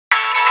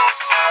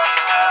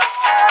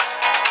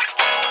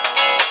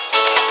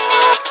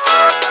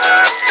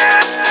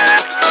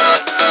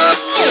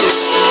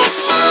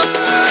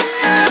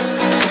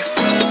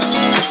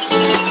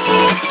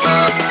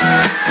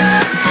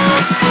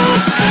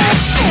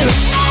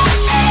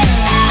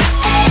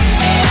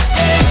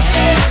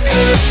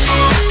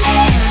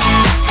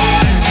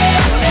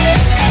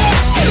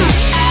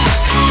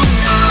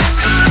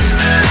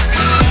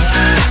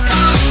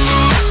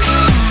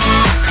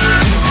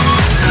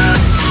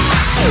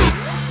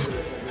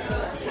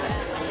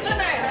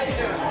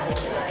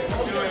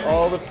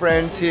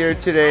friends here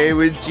today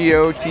with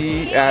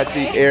Jyoti at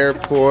the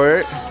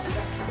airport,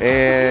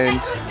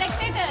 and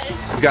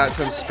got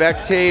some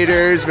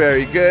spectators.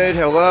 Very good.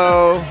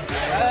 Hello.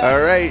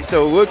 All right,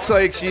 so looks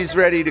like she's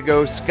ready to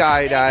go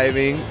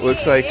skydiving.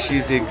 Looks like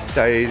she's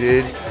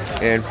excited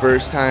and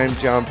first time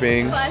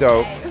jumping.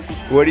 So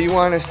what do you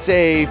want to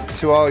say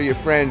to all your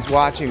friends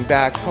watching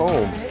back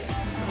home?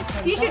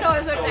 You should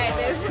also try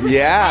this.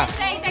 Yeah.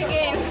 Try it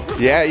again.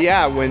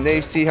 Yeah, when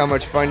they see how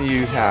much fun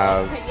you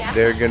have,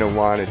 they're gonna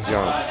want to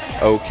jump.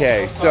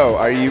 Okay, so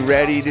are you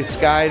ready to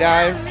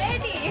skydive? I'm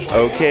ready.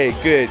 Okay,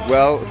 good.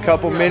 Well, a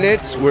couple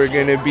minutes, we're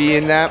gonna be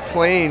in that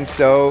plane,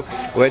 so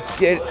let's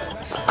get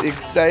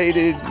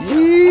excited.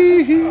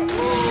 Yee-hoo.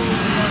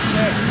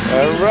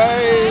 All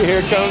right,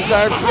 here comes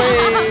our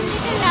plane.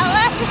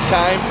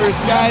 Time for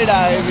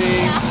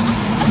skydiving.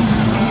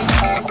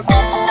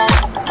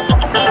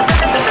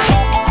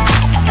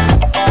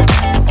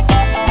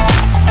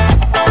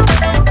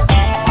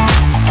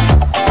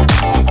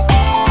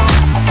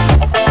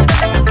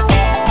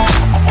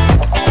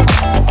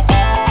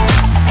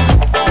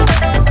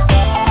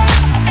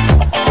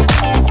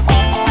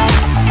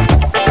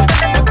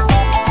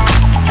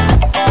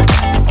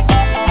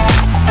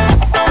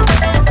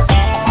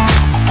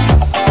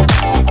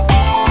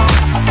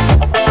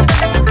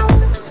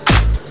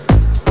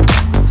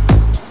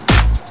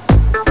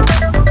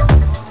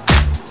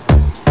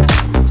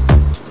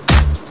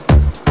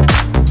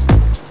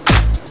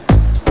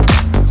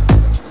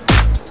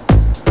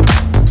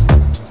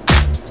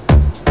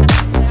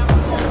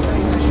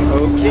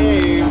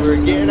 Okay, we're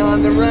getting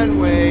on the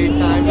runway.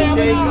 Time to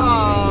take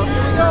off.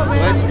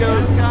 Let's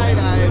go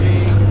skydiving.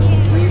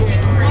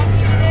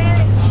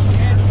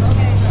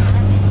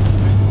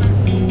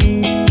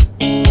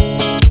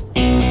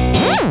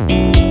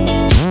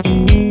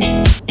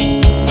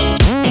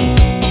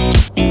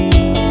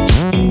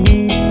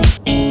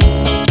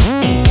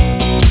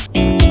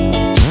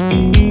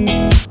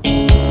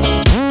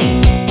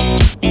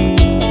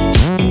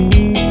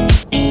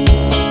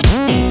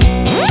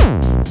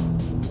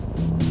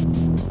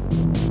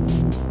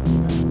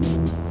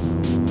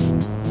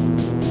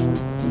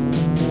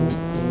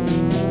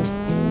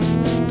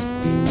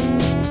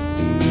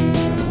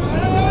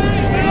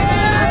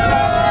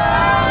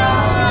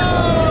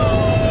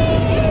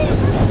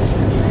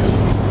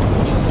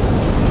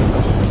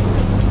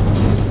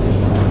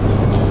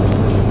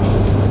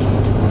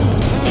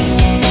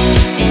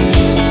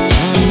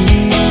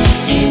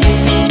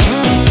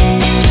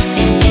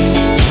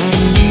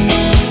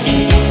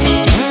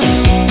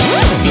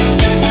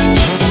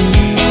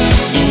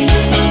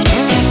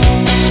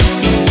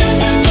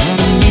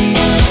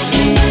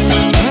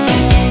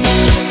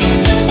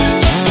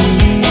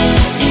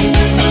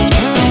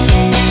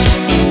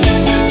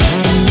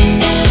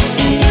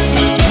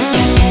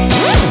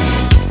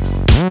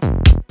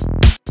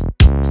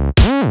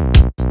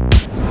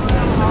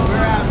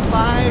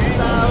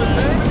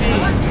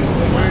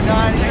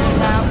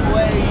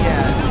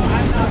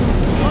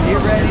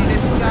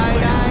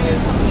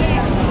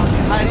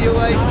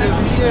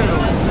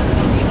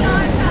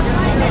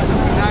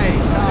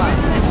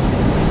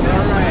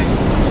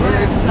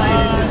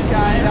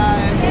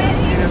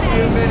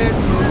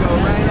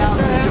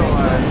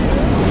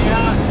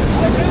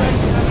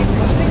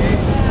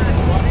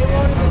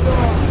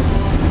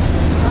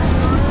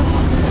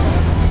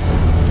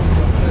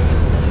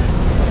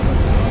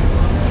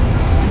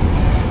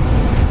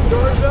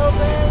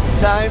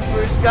 Time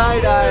for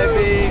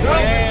skydiving.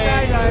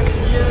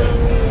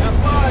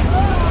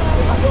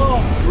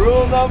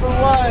 Rule number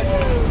 1.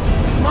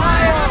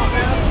 Smile.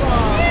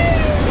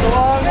 It's a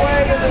long way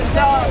to the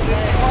top if you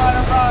want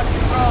to rock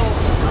and roll.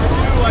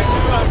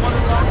 I want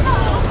to rock and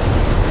roll.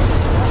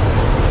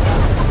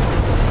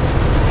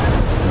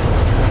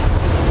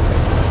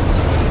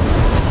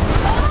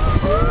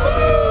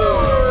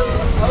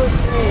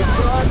 Okay,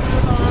 so on to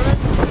the moment.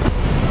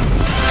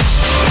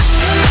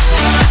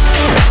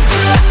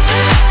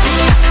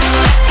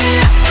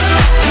 Yeah.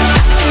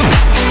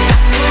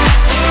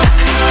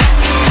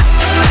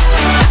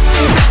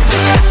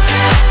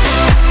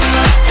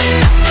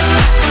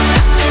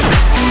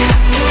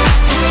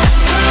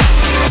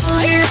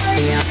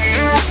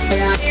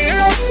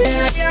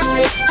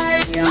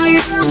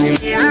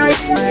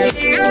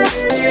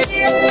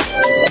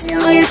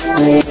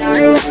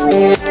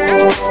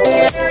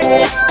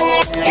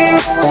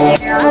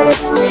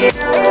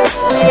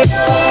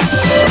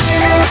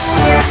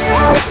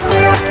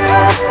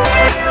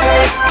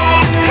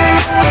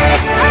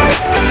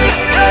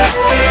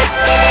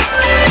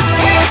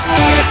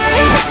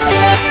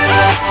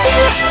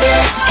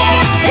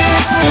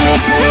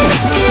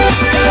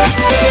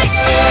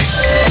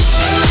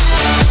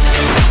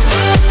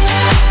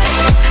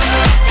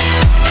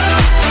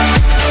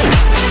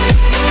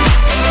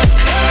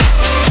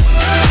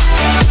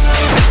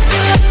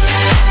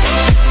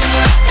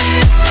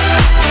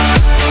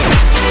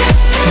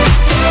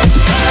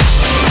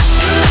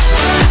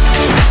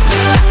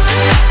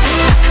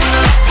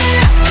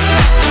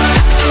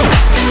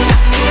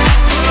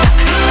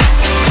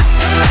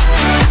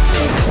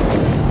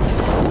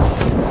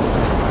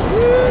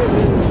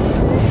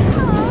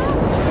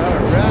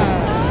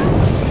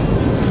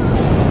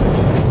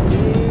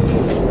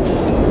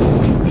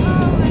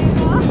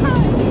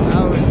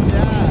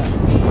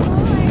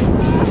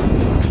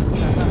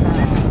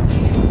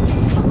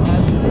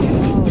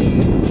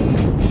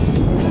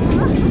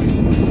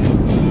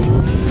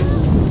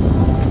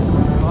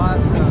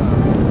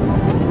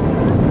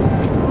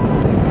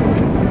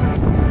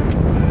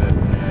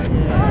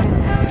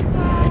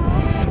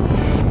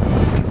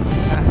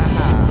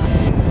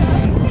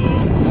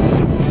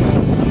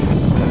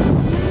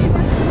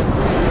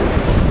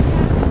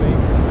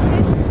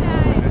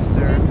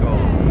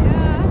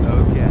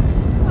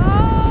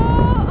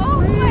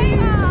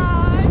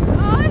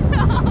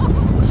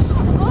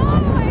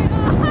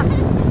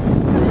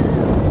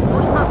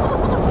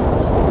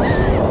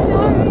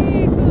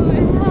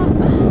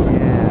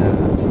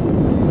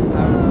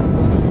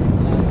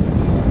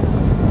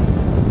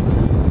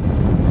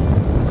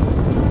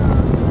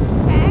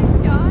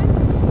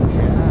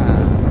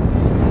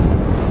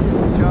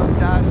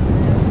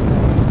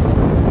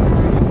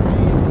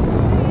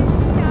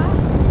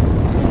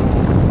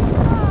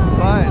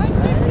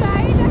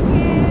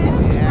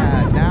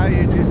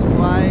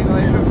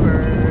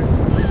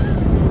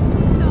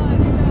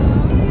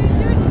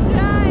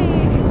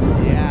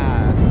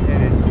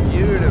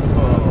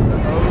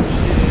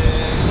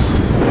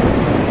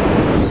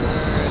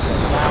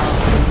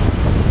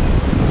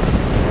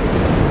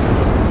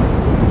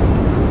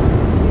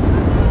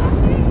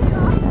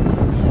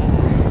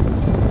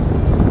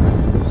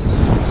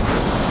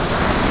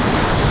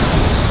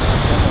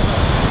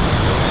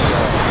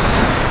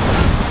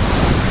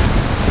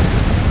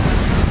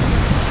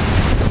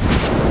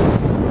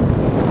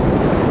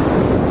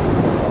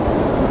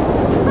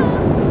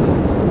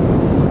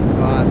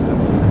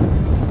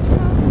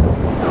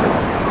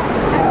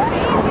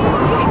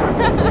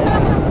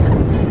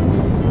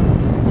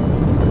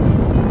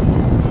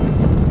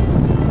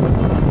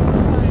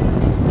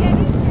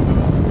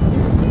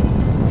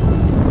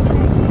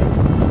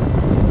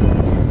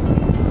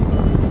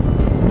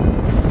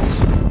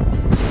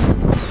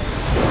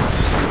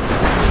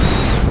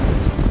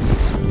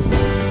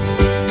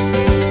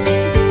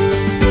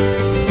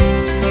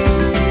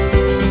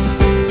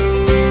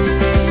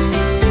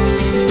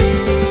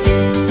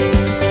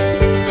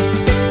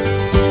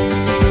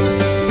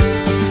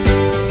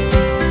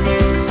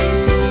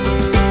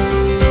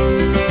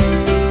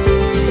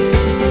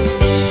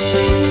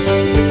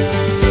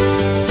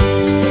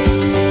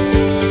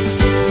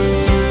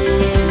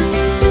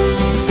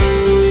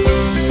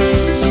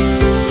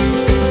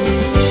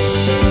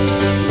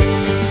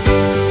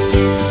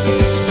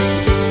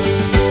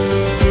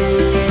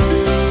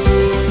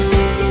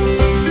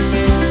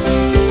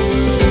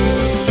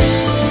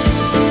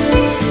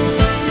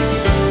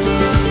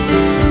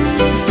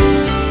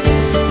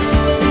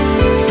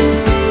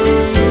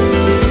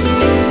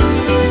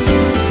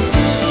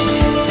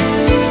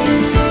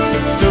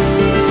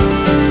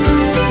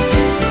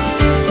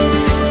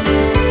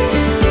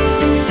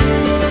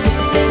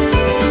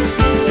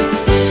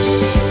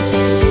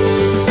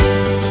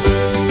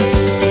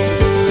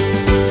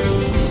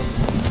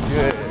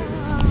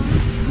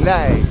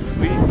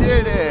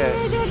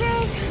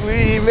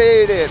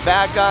 it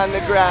back on the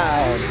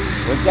ground.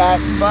 Was that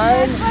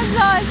fun? That was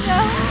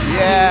awesome.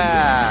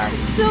 Yeah.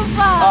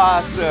 Super.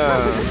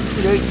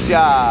 Awesome. Good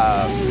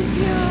job. Thank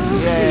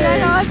you. Yay,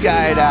 You're awesome.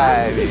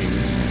 skydiving.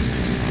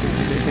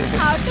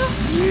 How to?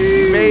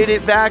 You made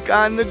it back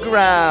on the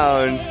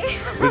ground.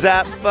 Was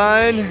that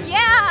fun?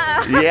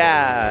 Yeah.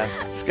 Yeah.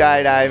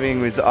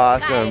 Skydiving was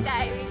awesome.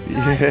 Skydiving.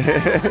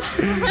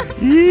 Yeah.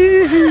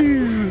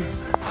 Yee-hoo.